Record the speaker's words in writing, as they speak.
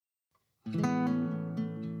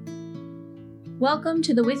Welcome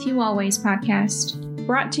to the With You Always podcast,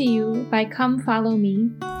 brought to you by Come Follow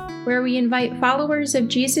Me, where we invite followers of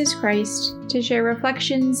Jesus Christ to share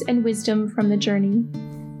reflections and wisdom from the journey.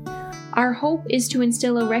 Our hope is to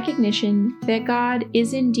instill a recognition that God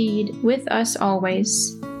is indeed with us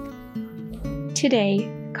always. Today,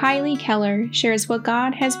 Kylie Keller shares what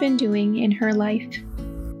God has been doing in her life.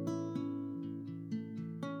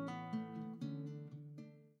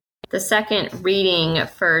 The second reading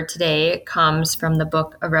for today comes from the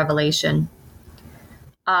book of Revelation.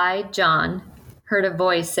 I, John, heard a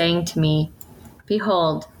voice saying to me,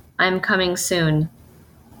 "Behold, I am coming soon.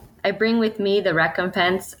 I bring with me the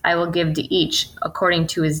recompense I will give to each according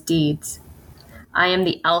to his deeds. I am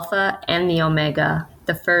the Alpha and the Omega,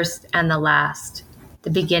 the first and the last, the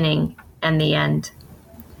beginning and the end.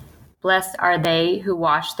 Blessed are they who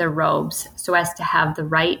wash their robes so as to have the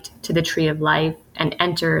right to the tree of life and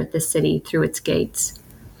enter the city through its gates.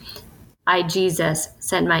 I, Jesus,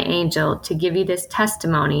 sent my angel to give you this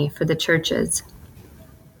testimony for the churches.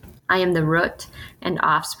 I am the root and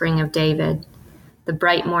offspring of David, the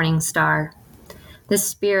bright morning star. The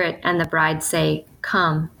Spirit and the bride say,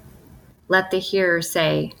 'Come.' Let the hearer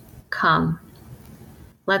say, 'Come.'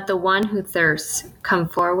 Let the one who thirsts come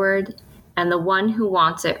forward, and the one who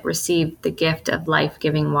wants it receive the gift of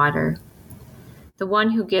life-giving water. The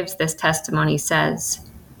one who gives this testimony says,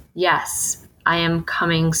 'Yes, I am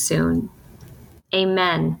coming soon.'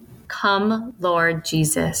 Amen. Come, Lord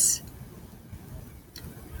Jesus."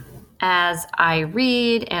 As I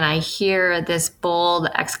read and I hear this bold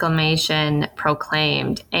exclamation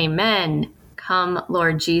proclaimed, "Amen, come,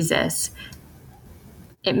 Lord Jesus,"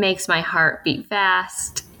 it makes my heart beat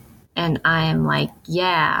fast. And I am like,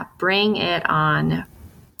 yeah, bring it on.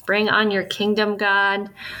 Bring on your kingdom, God.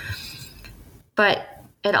 But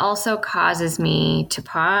it also causes me to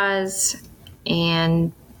pause,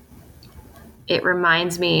 and it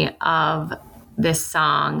reminds me of this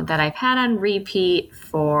song that I've had on repeat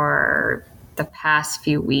for the past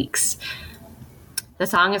few weeks. The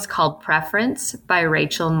song is called "Preference" by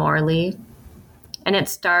Rachel Morley, and it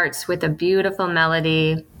starts with a beautiful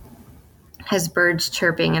melody, has birds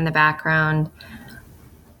chirping in the background,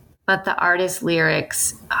 but the artist's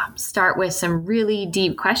lyrics start with some really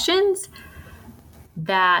deep questions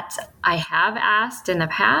that I have asked in the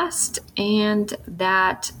past and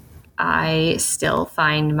that I still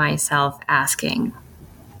find myself asking.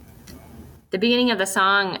 The beginning of the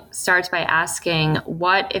song starts by asking,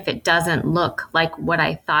 what if it doesn't look like what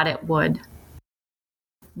I thought it would?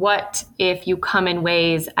 What if you come in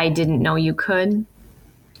ways I didn't know you could?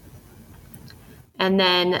 And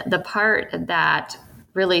then the part that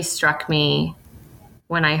really struck me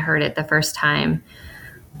when I heard it the first time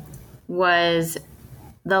was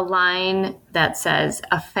the line that says,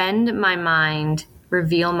 "Offend my mind,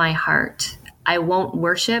 reveal my heart. I won't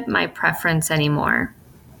worship my preference anymore."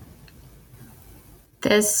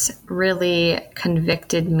 This really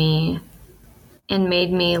convicted me and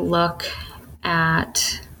made me look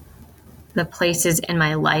at the places in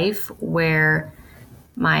my life where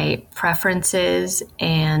my preferences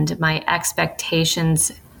and my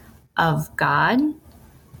expectations of God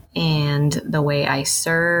and the way I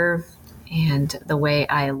serve and the way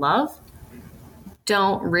I love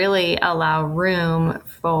don't really allow room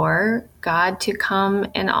for God to come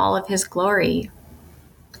in all of his glory.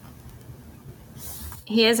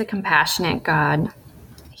 He is a compassionate God.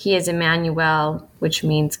 He is Emmanuel, which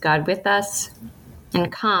means God with us.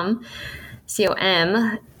 And come,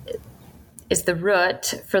 C-O-M, is the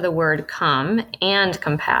root for the word come, and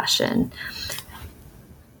compassion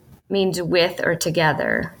means with or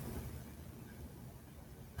together.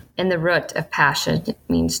 And the root of passion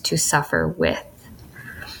means to suffer with.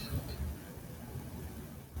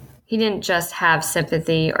 He didn't just have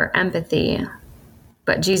sympathy or empathy,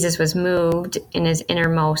 but Jesus was moved in his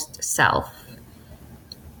innermost self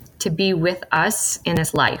to be with us in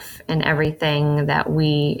this life and everything that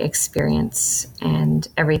we experience and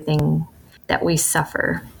everything that we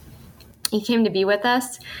suffer. He came to be with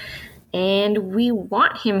us, and we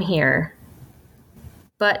want him here.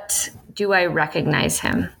 But do I recognize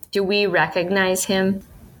him? Do we recognize him?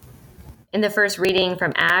 In the first reading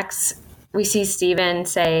from Acts, we see Stephen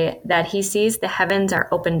say that he sees the heavens are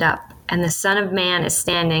opened up and the Son of Man is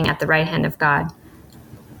standing at the right hand of God.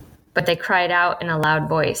 But they cried out in a loud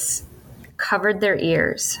voice, covered their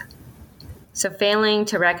ears. So failing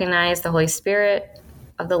to recognize the Holy Spirit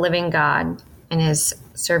of the living God in his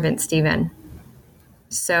servant Stephen.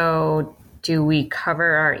 So do we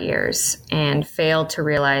cover our ears and fail to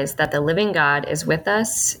realize that the living God is with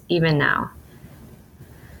us even now?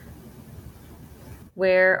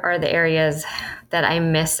 Where are the areas that I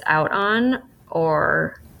miss out on,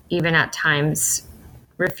 or even at times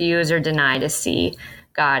refuse or deny to see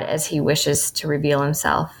God as he wishes to reveal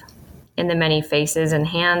himself in the many faces and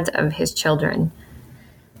hands of his children?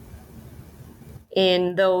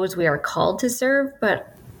 In those we are called to serve,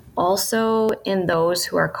 but also in those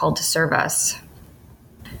who are called to serve us.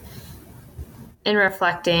 In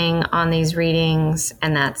reflecting on these readings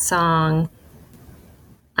and that song,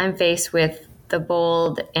 I'm faced with the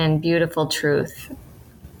bold and beautiful truth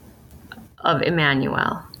of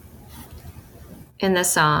Emmanuel. In the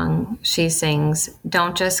song, she sings,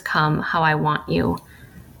 "Don't just come how I want you,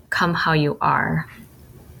 come how you are.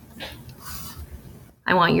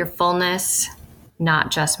 I want your fullness,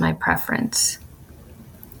 not just my preference."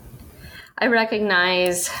 I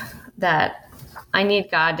recognize that I need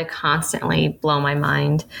God to constantly blow my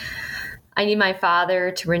mind. I need my Father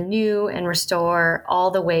to renew and restore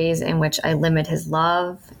all the ways in which I limit his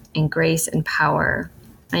love and grace and power.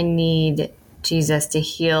 I need Jesus to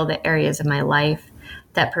heal the areas of my life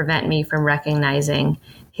that prevent me from recognizing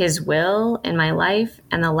his will in my life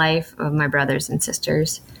and the life of my brothers and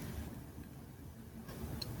sisters.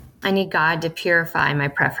 I need God to purify my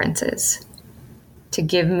preferences, to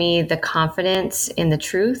give me the confidence in the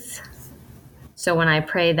truth. So when I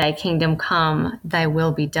pray, thy kingdom come, thy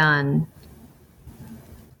will be done,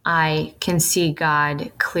 I can see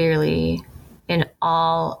God clearly in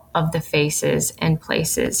all of the faces and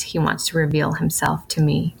places he wants to reveal himself to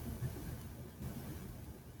me.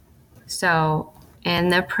 So in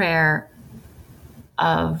the prayer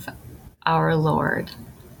of our Lord,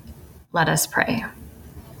 let us pray.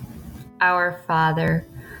 Our Father,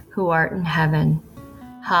 who art in heaven,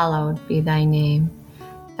 hallowed be thy name.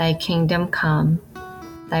 Thy kingdom come,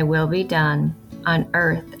 thy will be done on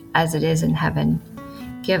earth as it is in heaven.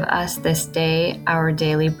 Give us this day our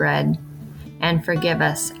daily bread, and forgive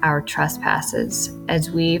us our trespasses,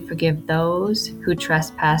 as we forgive those who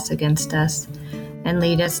trespass against us. And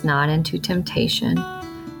lead us not into temptation,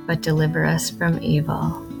 but deliver us from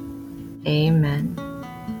evil. Amen.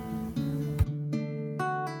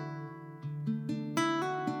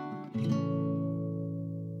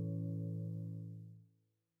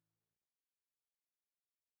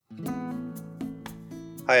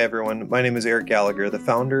 Hi everyone, my name is Eric Gallagher, the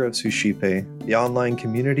founder of Suscipe, the online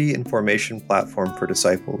community and formation platform for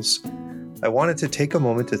disciples. I wanted to take a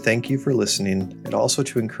moment to thank you for listening and also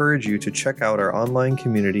to encourage you to check out our online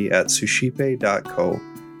community at suscipe.co.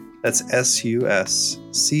 That's suscipe.co.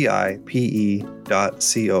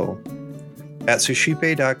 At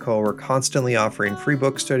suscipe.co, we're constantly offering free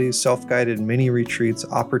book studies, self-guided mini retreats,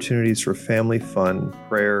 opportunities for family fun,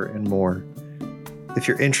 prayer, and more. If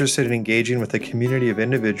you're interested in engaging with a community of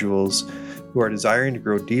individuals who are desiring to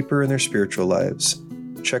grow deeper in their spiritual lives,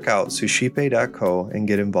 check out suscipe.co and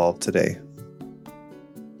get involved today.